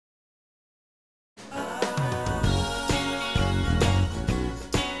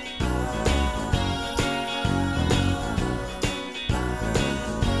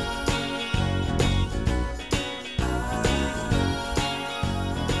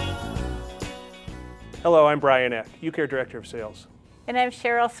Hello, I'm Brian Eck, UCare Director of Sales. And I'm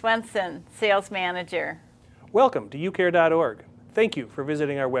Cheryl Swenson, Sales Manager. Welcome to UCare.org. Thank you for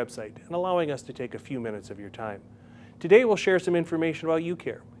visiting our website and allowing us to take a few minutes of your time. Today we'll share some information about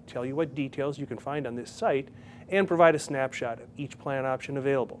UCare, tell you what details you can find on this site, and provide a snapshot of each plan option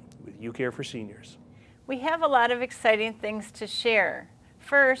available with UCare for Seniors. We have a lot of exciting things to share.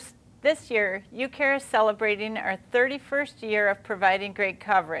 First, this year, UCare is celebrating our 31st year of providing great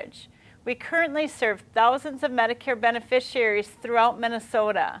coverage. We currently serve thousands of Medicare beneficiaries throughout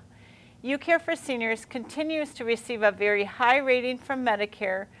Minnesota. UCare for Seniors continues to receive a very high rating from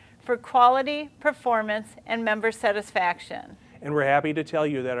Medicare for quality, performance, and member satisfaction. And we're happy to tell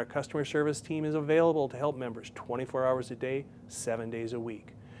you that our customer service team is available to help members 24 hours a day, 7 days a week.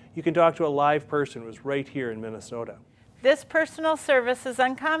 You can talk to a live person who's right here in Minnesota. This personal service is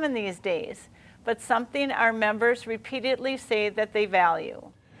uncommon these days, but something our members repeatedly say that they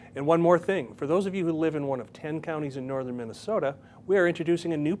value. And one more thing, for those of you who live in one of 10 counties in northern Minnesota, we are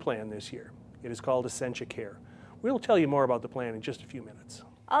introducing a new plan this year. It is called UCare. We'll tell you more about the plan in just a few minutes.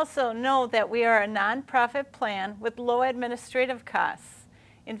 Also know that we are a nonprofit plan with low administrative costs.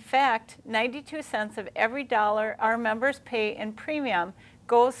 In fact, 92 cents of every dollar our members pay in premium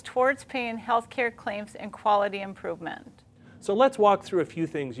goes towards paying healthcare claims and quality improvement. So let's walk through a few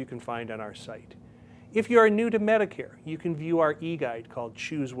things you can find on our site. If you are new to Medicare, you can view our e-guide called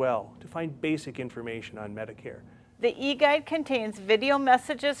Choose Well to find basic information on Medicare. The e-guide contains video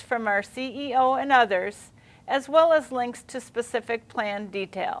messages from our CEO and others, as well as links to specific plan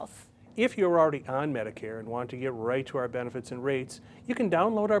details. If you're already on Medicare and want to get right to our benefits and rates, you can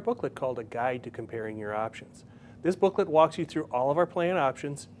download our booklet called A Guide to Comparing Your Options. This booklet walks you through all of our plan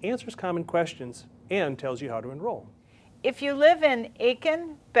options, answers common questions, and tells you how to enroll. If you live in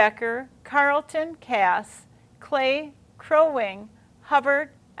Aiken, Becker, Carlton, Cass, Clay, Crow Wing, Hubbard,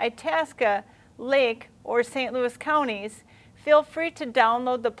 Itasca, Lake, or St. Louis counties, feel free to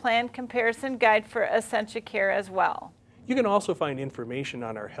download the plan comparison guide for UCare as well. You can also find information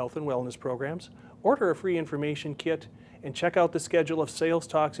on our health and wellness programs, order a free information kit, and check out the schedule of sales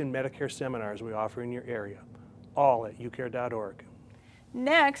talks and Medicare seminars we offer in your area, all at UCare.org.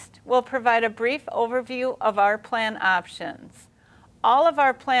 Next, we'll provide a brief overview of our plan options. All of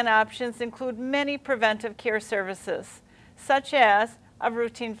our plan options include many preventive care services, such as a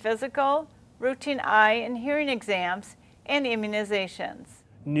routine physical, routine eye and hearing exams, and immunizations.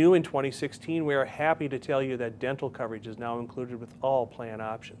 New in 2016, we are happy to tell you that dental coverage is now included with all plan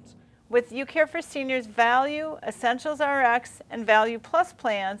options. With UCare for Seniors Value, Essentials RX, and Value Plus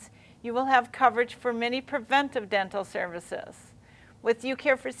plans, you will have coverage for many preventive dental services. With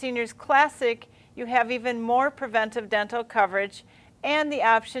UCare for Seniors Classic, you have even more preventive dental coverage and the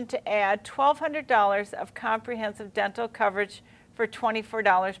option to add $1,200 of comprehensive dental coverage for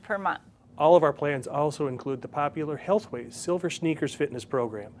 $24 per month. All of our plans also include the popular Healthways Silver Sneakers Fitness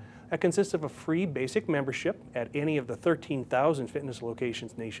Program. That consists of a free basic membership at any of the 13,000 fitness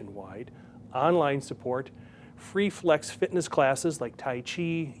locations nationwide, online support, free flex fitness classes like Tai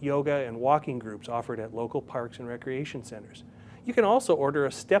Chi, yoga, and walking groups offered at local parks and recreation centers. You can also order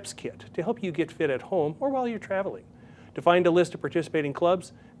a STEPS kit to help you get fit at home or while you're traveling. To find a list of participating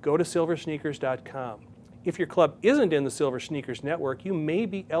clubs, go to silversneakers.com. If your club isn't in the Silver Sneakers network, you may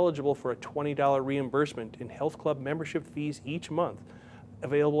be eligible for a $20 reimbursement in health club membership fees each month,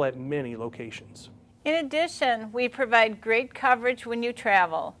 available at many locations. In addition, we provide great coverage when you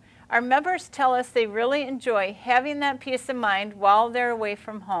travel. Our members tell us they really enjoy having that peace of mind while they're away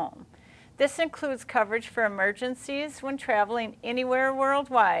from home. This includes coverage for emergencies when traveling anywhere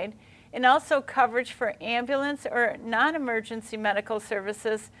worldwide, and also coverage for ambulance or non-emergency medical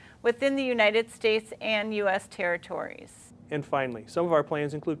services within the United States and U.S. territories. And finally, some of our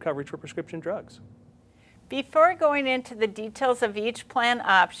plans include coverage for prescription drugs. Before going into the details of each plan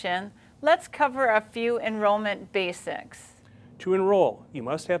option, let's cover a few enrollment basics. To enroll, you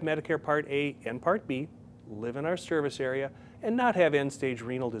must have Medicare Part A and Part B, live in our service area, and not have end-stage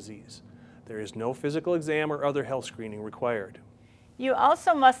renal disease. There is no physical exam or other health screening required. You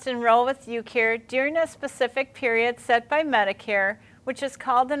also must enroll with UCare during a specific period set by Medicare, which is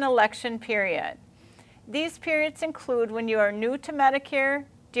called an election period. These periods include when you are new to Medicare,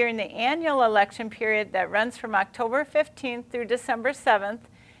 during the annual election period that runs from October 15th through December 7th,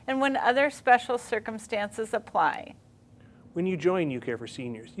 and when other special circumstances apply. When you join UCare for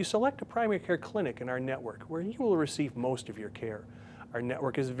Seniors, you select a primary care clinic in our network where you will receive most of your care. Our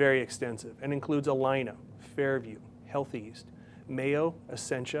network is very extensive and includes Allina, Fairview, Health East, Mayo,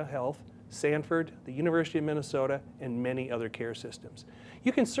 Essentia Health, Sanford, the University of Minnesota, and many other care systems.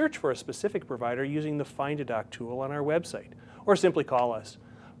 You can search for a specific provider using the Find a Doc tool on our website, or simply call us.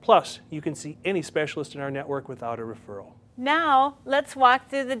 Plus, you can see any specialist in our network without a referral. Now, let's walk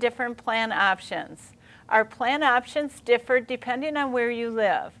through the different plan options. Our plan options differ depending on where you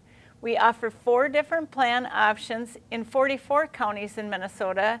live. We offer 4 different plan options in 44 counties in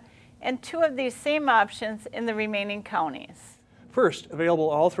Minnesota and 2 of these same options in the remaining counties. First, available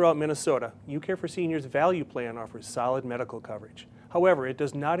all throughout Minnesota, UCare for Seniors Value Plan offers solid medical coverage. However, it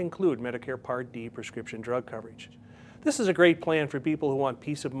does not include Medicare Part D prescription drug coverage. This is a great plan for people who want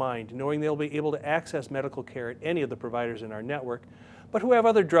peace of mind, knowing they'll be able to access medical care at any of the providers in our network, but who have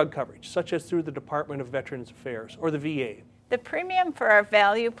other drug coverage, such as through the Department of Veterans Affairs or the VA. The premium for our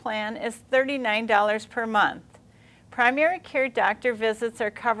value plan is $39 per month. Primary care doctor visits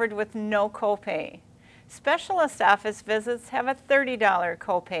are covered with no copay. Specialist office visits have a $30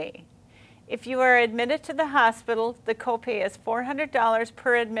 copay. If you are admitted to the hospital, the copay is $400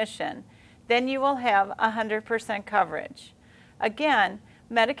 per admission. Then you will have 100% coverage. Again,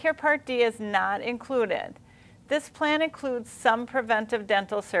 Medicare Part D is not included. This plan includes some preventive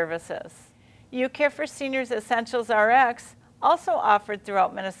dental services. UCare for Seniors Essentials RX, also offered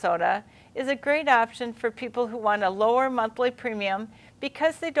throughout Minnesota, is a great option for people who want a lower monthly premium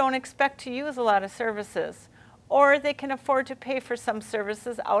because they don't expect to use a lot of services, or they can afford to pay for some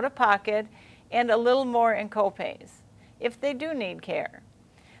services out of pocket and a little more in copays, if they do need care.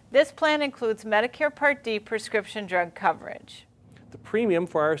 This plan includes Medicare Part D prescription drug coverage. The premium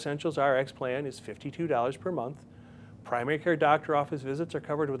for our Essentials RX plan is $52 per month. Primary care doctor office visits are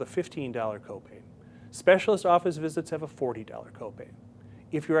covered with a $15 copay. Specialist office visits have a $40 copay.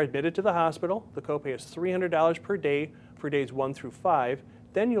 If you're admitted to the hospital, the copay is $300 per day for days 1 through 5,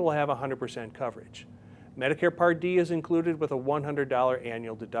 then you will have 100% coverage. Medicare Part D is included with a $100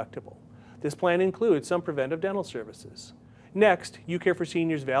 annual deductible. This plan includes some preventive dental services. Next, UCare for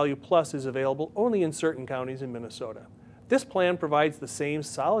Seniors Value Plus is available only in certain counties in Minnesota. This plan provides the same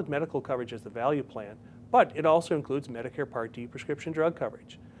solid medical coverage as the Value Plan, but it also includes Medicare Part D prescription drug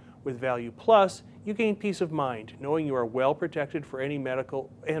coverage. With Value Plus, you gain peace of mind, knowing you are well protected for any medical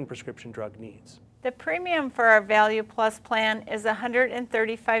and prescription drug needs. The premium for our Value Plus plan is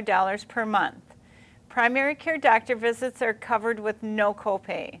 $135 per month. Primary care doctor visits are covered with no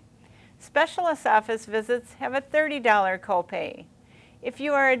copay. Specialist office visits have a $30 copay. If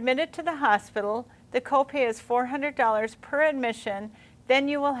you are admitted to the hospital, the copay is $400 per admission, then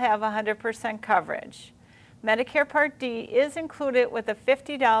you will have 100% coverage. Medicare Part D is included with a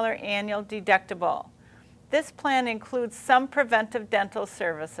 $50 annual deductible. This plan includes some preventive dental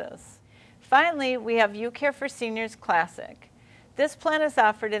services. Finally, we have UCare for Seniors Classic. This plan is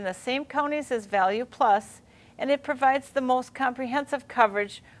offered in the same counties as Value Plus, and it provides the most comprehensive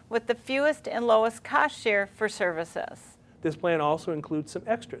coverage with the fewest and lowest cost share for services. This plan also includes some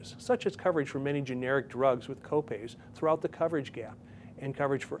extras, such as coverage for many generic drugs with copays throughout the coverage gap, and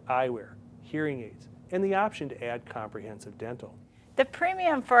coverage for eyewear, hearing aids, and the option to add comprehensive dental. The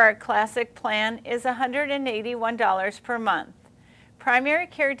premium for our Classic plan is $181 per month. Primary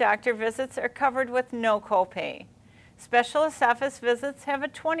care doctor visits are covered with no copay. Specialist office visits have a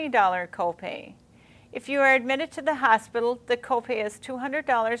 $20 copay. If you are admitted to the hospital, the copay is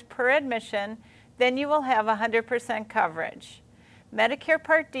 $200 per admission, then you will have 100% coverage. Medicare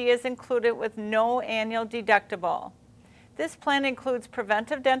Part D is included with no annual deductible. This plan includes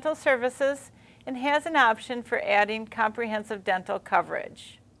preventive dental services and has an option for adding comprehensive dental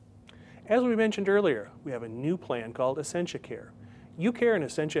coverage. As we mentioned earlier, we have a new plan called Essentia Care. UCare and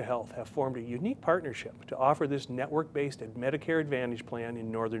Essentia Health have formed a unique partnership to offer this network-based Medicare Advantage plan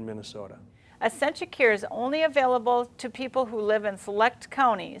in northern Minnesota. Essentia Care is only available to people who live in select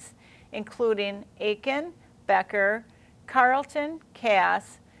counties, including Aiken, Becker, Carlton,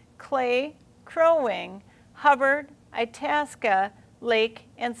 Cass, Clay, Crow Wing, Hubbard, Itasca, Lake,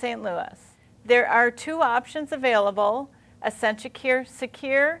 and St. Louis. There are 2 options available, Essentia Care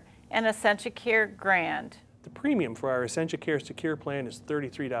Secure and Essentia Care Grand. The premium for our Essentia Care Secure plan is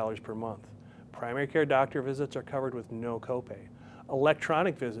 $33 per month. Primary care doctor visits are covered with no copay.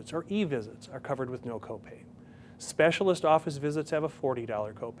 Electronic visits or e-visits are covered with no copay. Specialist office visits have a $40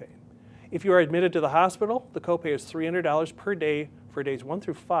 copay. If you are admitted to the hospital, the copay is $300 per day for days 1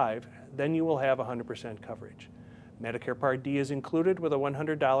 through 5, then you will have 100% coverage. Medicare Part D is included with a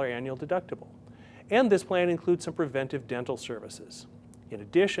 $100 annual deductible. And this plan includes some preventive dental services. In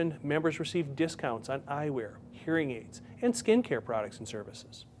addition, members receive discounts on eyewear, hearing aids, and skincare products and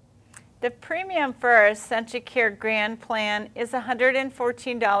services. The premium for our Essentia Care Grand plan is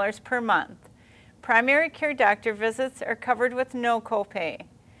 $114 per month. Primary care doctor visits are covered with no copay.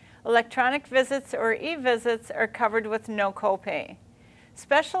 Electronic visits or e-visits are covered with no copay.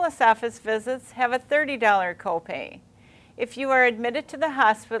 Specialist office visits have a $30 copay. If you are admitted to the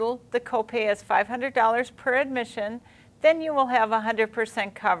hospital, the copay is $500 per admission, then you will have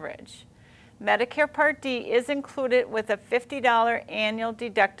 100% coverage. Medicare Part D is included with a $50 annual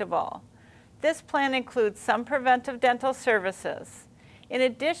deductible. This plan includes some preventive dental services. In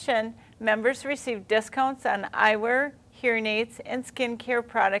addition, members receive discounts on eyewear, hearing aids, and skincare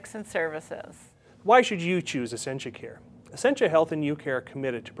products and services. Why should you choose Essentia Care? Essentia Health and UCare are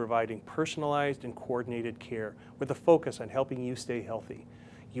committed to providing personalized and coordinated care with a focus on helping you stay healthy.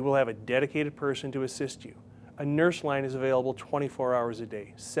 You will have a dedicated person to assist you. A nurse line is available 24 hours a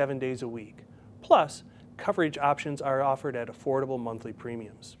day, 7 days a week. Plus, coverage options are offered at affordable monthly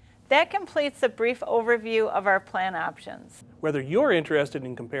premiums. That completes a brief overview of our plan options. Whether you're interested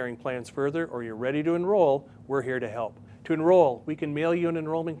in comparing plans further or you're ready to enroll, we're here to help. To enroll, we can mail you an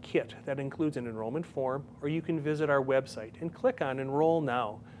enrollment kit that includes an enrollment form, or you can visit our website and click on Enroll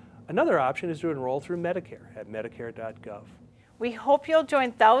Now. Another option is to enroll through Medicare at medicare.gov. We hope you'll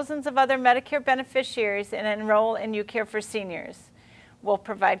join thousands of other Medicare beneficiaries and enroll in UCare for Seniors. We'll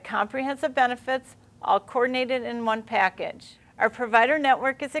provide comprehensive benefits, all coordinated in one package. Our provider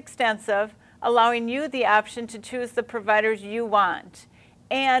network is extensive, allowing you the option to choose the providers you want.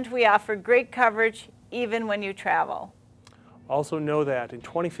 And we offer great coverage even when you travel. Also know that in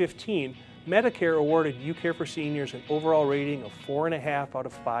 2015, Medicare awarded UCare for Seniors an overall rating of 4.5 out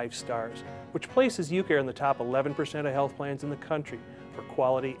of 5 stars, which places UCare in the top 11% of health plans in the country for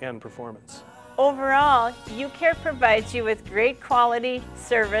quality and performance. Overall, UCare provides you with great quality,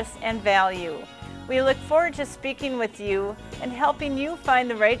 service, and value. We look forward to speaking with you and helping you find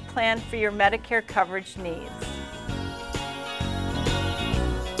the right plan for your Medicare coverage needs.